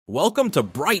Welcome to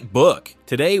Bright Book.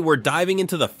 Today we're diving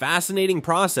into the fascinating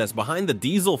process behind the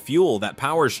diesel fuel that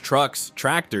powers trucks,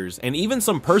 tractors, and even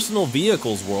some personal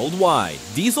vehicles worldwide.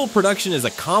 Diesel production is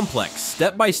a complex,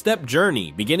 step-by-step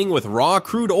journey, beginning with raw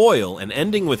crude oil and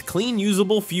ending with clean,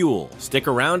 usable fuel. Stick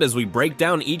around as we break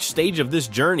down each stage of this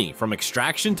journey, from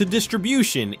extraction to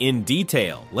distribution, in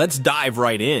detail. Let's dive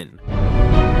right in.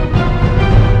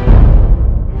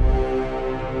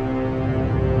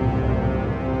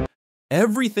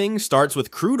 Everything starts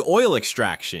with crude oil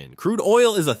extraction. Crude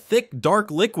oil is a thick, dark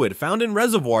liquid found in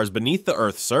reservoirs beneath the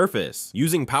Earth's surface.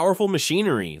 Using powerful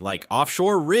machinery like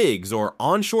offshore rigs or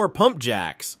onshore pump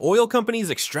jacks, oil companies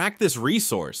extract this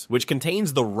resource, which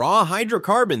contains the raw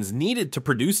hydrocarbons needed to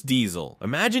produce diesel.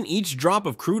 Imagine each drop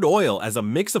of crude oil as a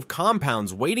mix of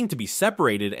compounds waiting to be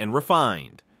separated and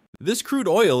refined. This crude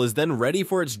oil is then ready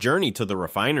for its journey to the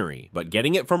refinery, but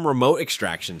getting it from remote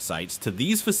extraction sites to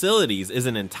these facilities is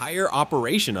an entire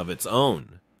operation of its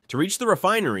own. To reach the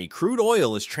refinery, crude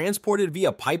oil is transported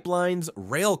via pipelines,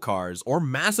 rail cars, or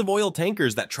massive oil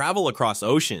tankers that travel across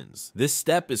oceans. This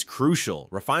step is crucial.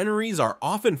 Refineries are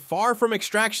often far from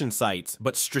extraction sites,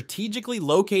 but strategically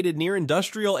located near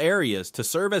industrial areas to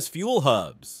serve as fuel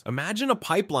hubs. Imagine a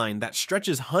pipeline that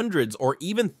stretches hundreds or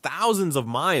even thousands of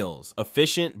miles,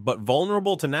 efficient but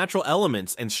vulnerable to natural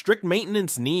elements and strict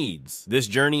maintenance needs. This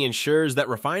journey ensures that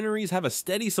refineries have a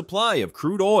steady supply of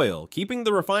crude oil, keeping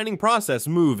the refining process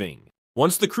moving.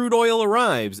 Once the crude oil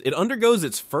arrives, it undergoes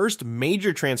its first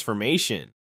major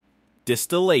transformation: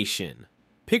 distillation.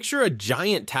 Picture a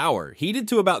giant tower heated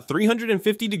to about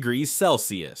 350 degrees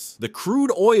Celsius. The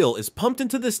crude oil is pumped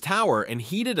into this tower and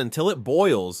heated until it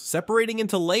boils, separating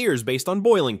into layers based on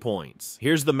boiling points.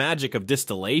 Here's the magic of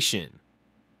distillation.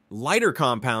 Lighter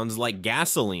compounds like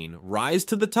gasoline rise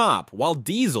to the top, while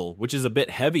diesel, which is a bit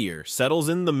heavier, settles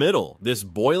in the middle. This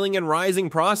boiling and rising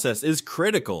process is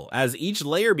critical, as each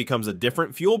layer becomes a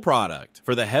different fuel product.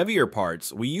 For the heavier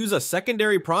parts, we use a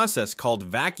secondary process called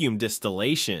vacuum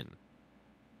distillation.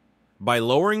 By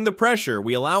lowering the pressure,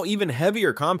 we allow even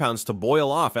heavier compounds to boil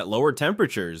off at lower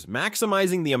temperatures,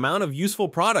 maximizing the amount of useful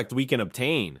product we can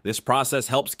obtain. This process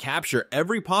helps capture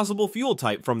every possible fuel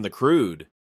type from the crude.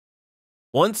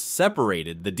 Once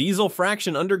separated, the diesel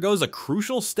fraction undergoes a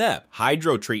crucial step: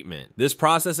 hydrotreatment. This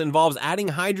process involves adding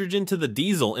hydrogen to the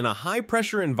diesel in a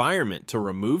high-pressure environment to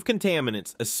remove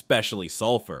contaminants, especially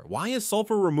sulfur. Why is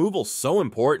sulfur removal so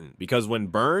important? Because when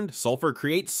burned, sulfur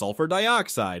creates sulfur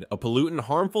dioxide, a pollutant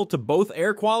harmful to both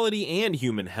air quality and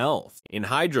human health. In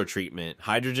hydrotreatment,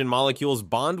 hydrogen molecules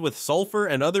bond with sulfur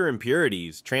and other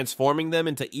impurities, transforming them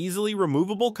into easily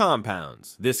removable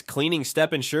compounds. This cleaning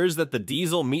step ensures that the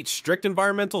diesel meets strict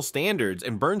environmental standards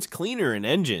and burns cleaner in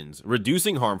engines,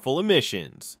 reducing harmful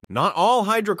emissions. Not all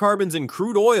hydrocarbons in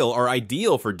crude oil are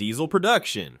ideal for diesel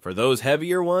production. For those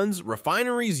heavier ones,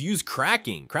 refineries use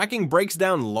cracking. Cracking breaks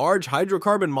down large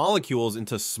hydrocarbon molecules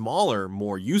into smaller,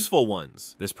 more useful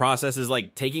ones. This process is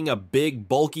like taking a big,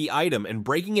 bulky item and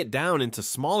breaking it down into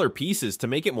smaller pieces to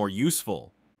make it more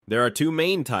useful. There are two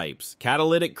main types: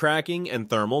 catalytic cracking and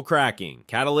thermal cracking.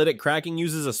 Catalytic cracking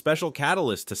uses a special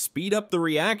catalyst to speed up the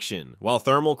reaction, while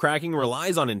thermal cracking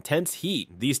relies on intense heat.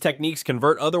 These techniques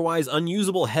convert otherwise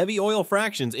unusable heavy oil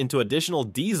fractions into additional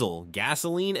diesel,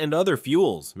 gasoline, and other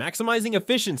fuels, maximizing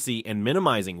efficiency and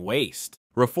minimizing waste.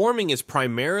 Reforming is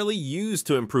primarily used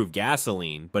to improve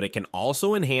gasoline, but it can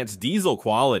also enhance diesel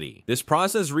quality. This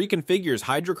process reconfigures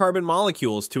hydrocarbon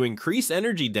molecules to increase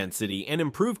energy density and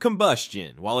improve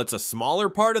combustion. While it's a smaller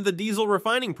part of the diesel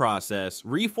refining process,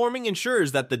 reforming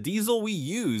ensures that the diesel we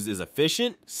use is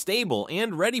efficient, stable,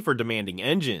 and ready for demanding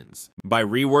engines. By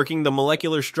reworking the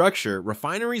molecular structure,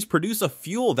 refineries produce a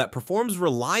fuel that performs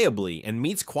reliably and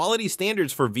meets quality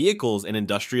standards for vehicles and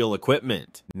industrial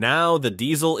equipment. Now, the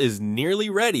diesel is nearly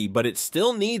ready, but it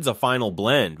still needs a final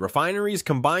blend. Refineries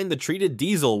combine the treated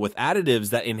diesel with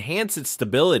additives that enhance its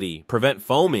stability, prevent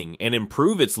foaming, and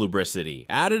improve its lubricity.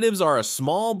 Additives are a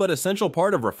small but essential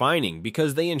part of refining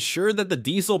because they ensure that the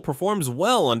diesel performs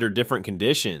well under different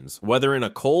conditions, whether in a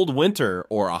cold winter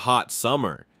or a hot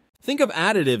summer. Think of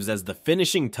additives as the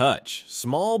finishing touch,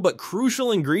 small but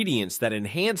crucial ingredients that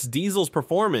enhance diesel's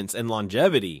performance and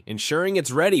longevity, ensuring it's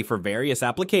ready for various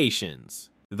applications.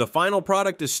 The final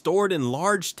product is stored in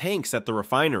large tanks at the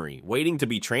refinery, waiting to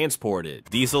be transported.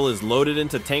 Diesel is loaded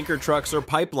into tanker trucks or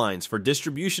pipelines for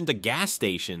distribution to gas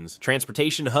stations,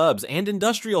 transportation hubs, and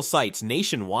industrial sites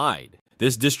nationwide.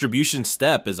 This distribution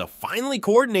step is a finely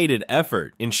coordinated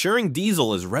effort, ensuring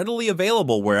diesel is readily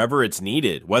available wherever it's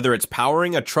needed, whether it's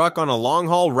powering a truck on a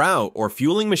long-haul route or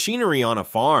fueling machinery on a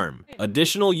farm.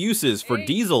 Additional uses for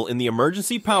diesel in the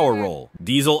emergency power role.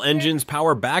 Diesel engines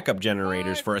power backup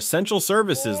generators for essential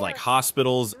services like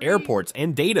hospitals, airports,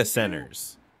 and data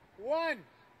centers.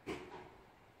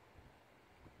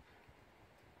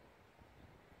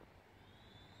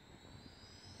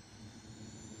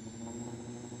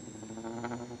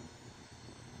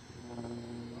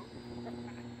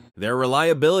 Their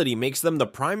reliability makes them the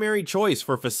primary choice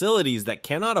for facilities that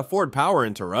cannot afford power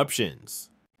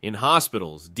interruptions. In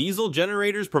hospitals, diesel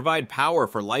generators provide power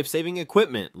for life-saving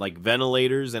equipment like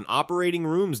ventilators and operating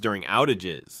rooms during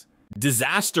outages.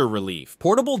 Disaster relief.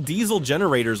 Portable diesel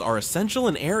generators are essential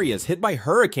in areas hit by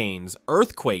hurricanes,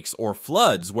 earthquakes, or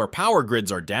floods where power grids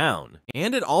are down.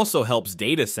 And it also helps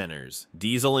data centers.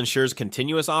 Diesel ensures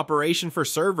continuous operation for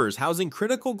servers housing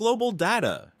critical global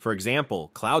data. For example,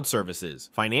 cloud services,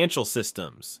 financial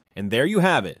systems. And there you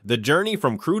have it, the journey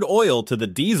from crude oil to the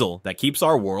diesel that keeps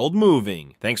our world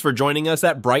moving. Thanks for joining us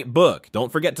at Bright Book.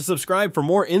 Don't forget to subscribe for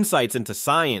more insights into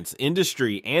science,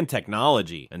 industry, and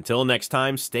technology. Until next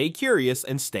time, stay curious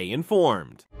and stay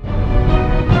informed.